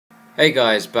Hey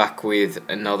guys, back with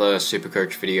another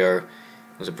SuperCoach video. It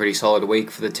was a pretty solid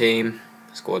week for the team.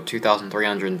 Scored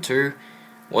 2,302.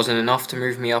 Wasn't enough to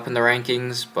move me up in the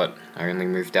rankings, but I only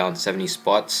moved down 70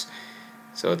 spots.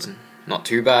 So it's not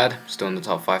too bad. Still in the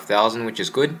top 5,000, which is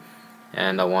good.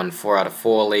 And I won 4 out of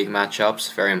 4 league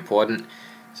matchups, very important.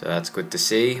 So that's good to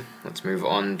see. Let's move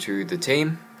on to the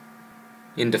team.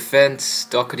 In defense,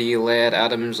 Doherty, Laird,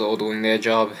 Adams all doing their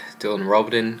job. Dylan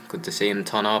Robden, good to see him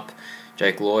ton up.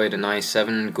 Jake Lloyd, a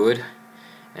 97, good.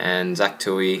 And Zach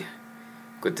Tui,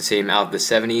 good to see him out of the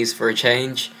 70s for a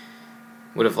change.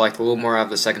 Would have liked a little more out of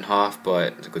the second half,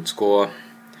 but it's a good score.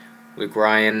 Luke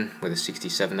Ryan with a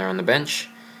 67 there on the bench.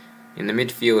 In the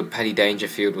midfield, Paddy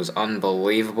Dangerfield was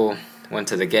unbelievable. Went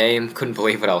to the game, couldn't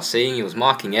believe what I was seeing. He was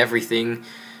marking everything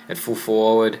at full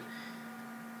forward.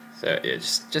 So yeah,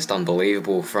 just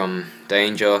unbelievable from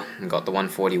Danger. And got the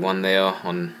 141 there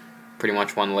on pretty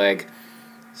much one leg.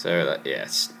 So yeah,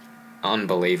 it's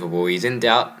unbelievable. He's in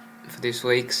doubt for this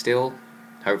week still.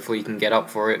 Hopefully he can get up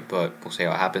for it, but we'll see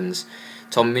how it happens.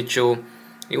 Tom Mitchell,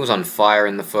 he was on fire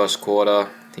in the first quarter.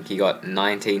 I think he got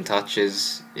 19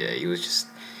 touches. Yeah,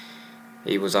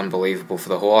 he was unbelievable for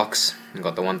the Hawks. He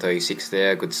got the 136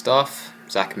 there, good stuff.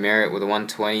 Zach Merritt with a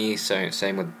 120, so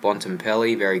same with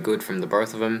Bontempelli, very good from the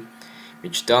both of them.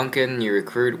 Mitch Duncan, new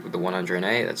recruit with the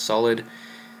 108, that's solid.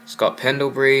 Scott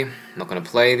Pendlebury, not going to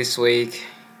play this week.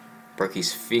 Broke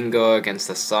his finger against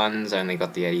the Suns, only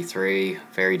got the 83,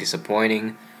 very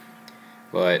disappointing.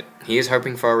 But he is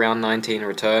hoping for a round 19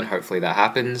 return, hopefully that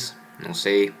happens. We'll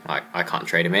see, I can't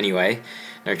trade him anyway,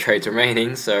 no trades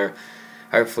remaining, so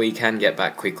hopefully he can get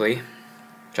back quickly.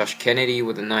 Josh Kennedy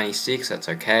with a 96, that's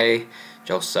okay.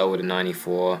 Joel Sell with a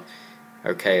 94,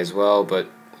 okay as well, but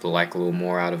would like a little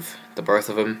more out of the both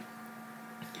of them.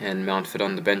 And Mountford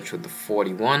on the bench with the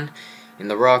 41. In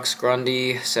the Rocks,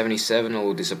 Grundy, 77, a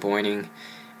little disappointing.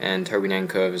 And Toby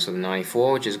Nankervis with a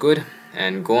 94, which is good.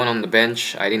 And Gorn on the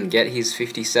bench, I didn't get his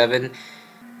 57.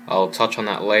 I'll touch on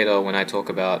that later when I talk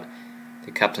about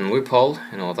the captain loophole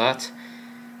and all that.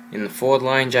 In the forward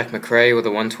line, Jack McRae with a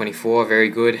 124, very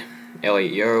good.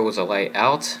 Elliot Yeo was a late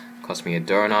out, cost me a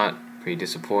donut, pretty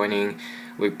disappointing.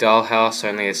 Luke Dahlhaus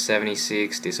only a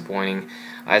 76, disappointing.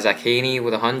 Isaac Heaney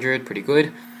with 100, pretty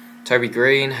good. Toby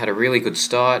Green had a really good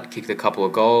start, kicked a couple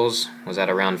of goals, was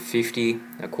at around 50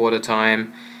 at quarter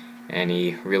time, and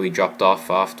he really dropped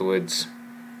off afterwards,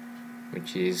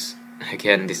 which is,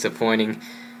 again, disappointing.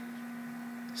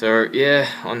 So, yeah,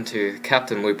 on to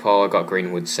captain loophole. I got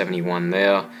Greenwood 71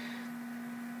 there,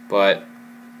 but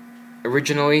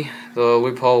originally the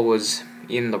loophole was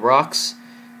in the Rocks,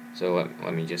 so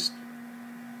let me just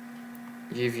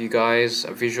give you guys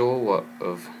a visual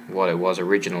of what it was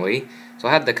originally. So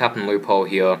I had the captain loophole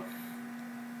here,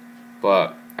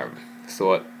 but I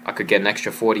thought I could get an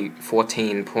extra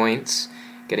 14 points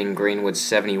getting Greenwood's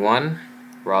 71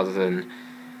 rather than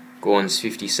Gorn's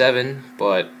 57,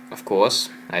 but of course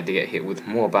I had to get hit with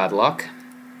more bad luck.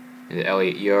 And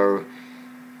Elliot Yeo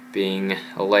being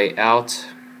a late out,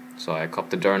 so I copped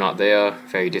the donut there,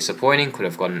 very disappointing, could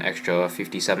have got an extra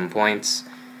 57 points.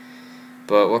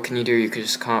 But what can you do? You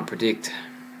just can't predict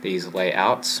these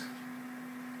layouts.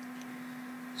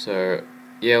 So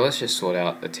yeah, let's just sort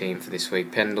out the team for this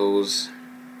week. Pendles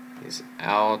is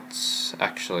out.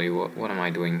 Actually, what am I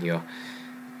doing here?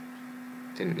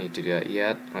 Didn't need to do that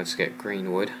yet. Let's get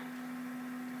Greenwood.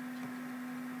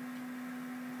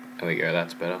 There we go,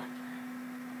 that's better.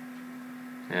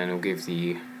 And we'll give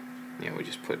the, we'll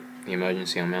just put the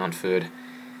emergency on Mountford.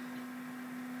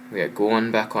 We got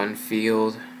Gorn back on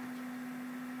field.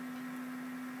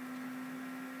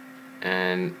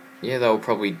 And yeah, they'll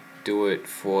probably do it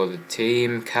for the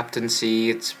team.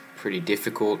 Captaincy, it's pretty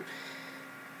difficult.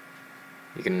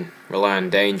 You can rely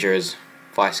on Danger as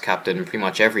vice captain pretty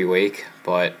much every week,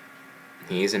 but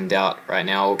he is in doubt right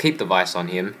now. We'll keep the vice on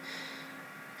him.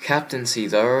 Captaincy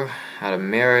though, out of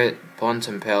Merritt,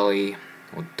 Bontempelli,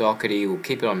 or Doherty, we'll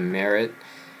keep it on Merritt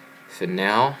for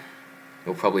now.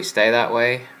 It'll probably stay that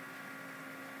way,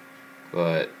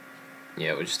 but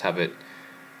yeah, we'll just have it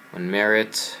on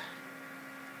Merritt.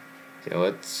 So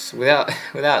it's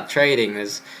without trading,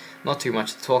 there's not too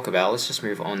much to talk about. Let's just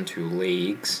move on to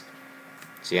leagues.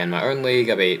 So yeah, in my own league,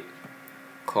 I beat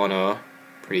Connor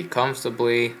pretty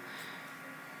comfortably.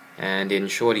 And in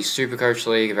Shorty's SuperCoach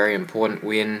league, a very important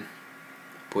win.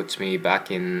 Puts me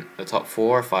back in the top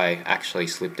 4 if I actually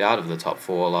slipped out of the top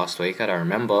 4 last week. I don't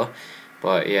remember.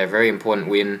 But yeah, very important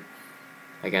win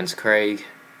against Craig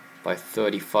by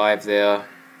 35 there.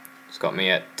 It's got me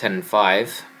at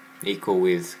 10-5. Equal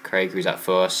with Craig, who's at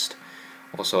first,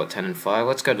 also at 10-5.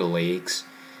 Let's go to leagues.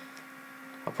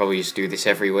 I'll probably just do this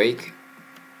every week.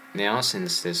 now,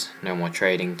 since there's no more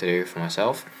trading to do for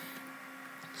myself.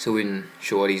 So in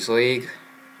Shorty's league,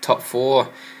 top 4,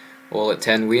 all at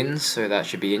 10 wins, so that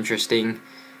should be interesting.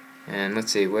 And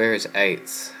let's see, where is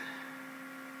 8th?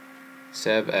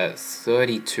 Seb at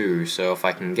 32, so if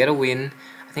I can get a win,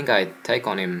 I think I take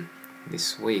on him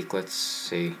this week. Let's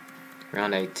see,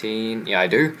 round 18, yeah I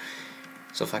do.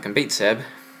 So if I can beat Seb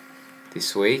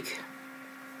this week,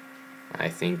 I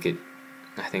think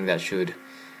that should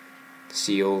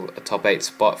seal a top 8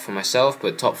 spot for myself.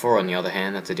 But top 4 on the other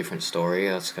hand, that's a different story.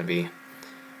 That's going to be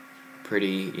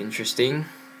pretty interesting.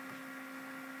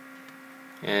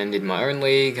 And in my own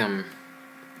league, I'm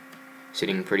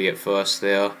sitting pretty at first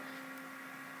there.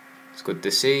 It's good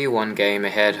to see, 1 game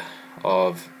ahead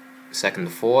of 2nd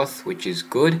to 4th, which is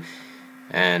good.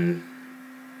 And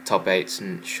top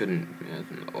 8s shouldn't,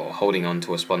 or holding on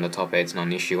to a spot in the top 8's not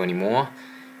an issue anymore.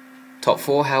 Top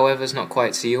 4, however, is not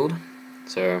quite sealed,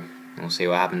 so we'll see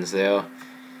what happens there.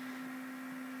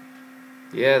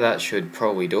 Yeah, that should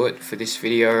probably do it for this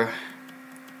video.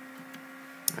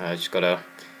 I just gotta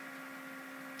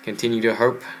continue to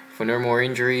hope for no more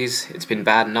injuries. It's been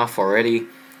bad enough already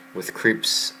with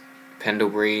Cripps,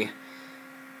 Pendlebury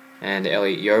and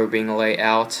Elliot Yeo being late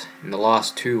out in the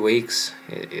last 2 weeks.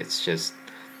 It's just,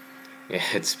 yeah,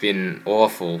 it's been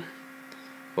awful.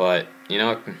 But you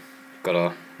know,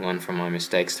 gotta learn from my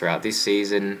mistakes throughout this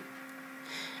season.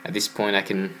 At this point, I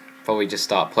can probably just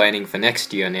start planning for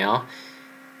next year now.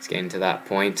 It's getting to that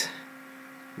point.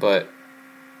 But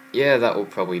yeah, that will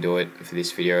probably do it for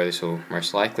this video. This will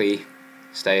most likely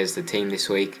stay as the team this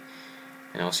week,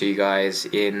 and I'll see you guys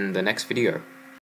in the next video.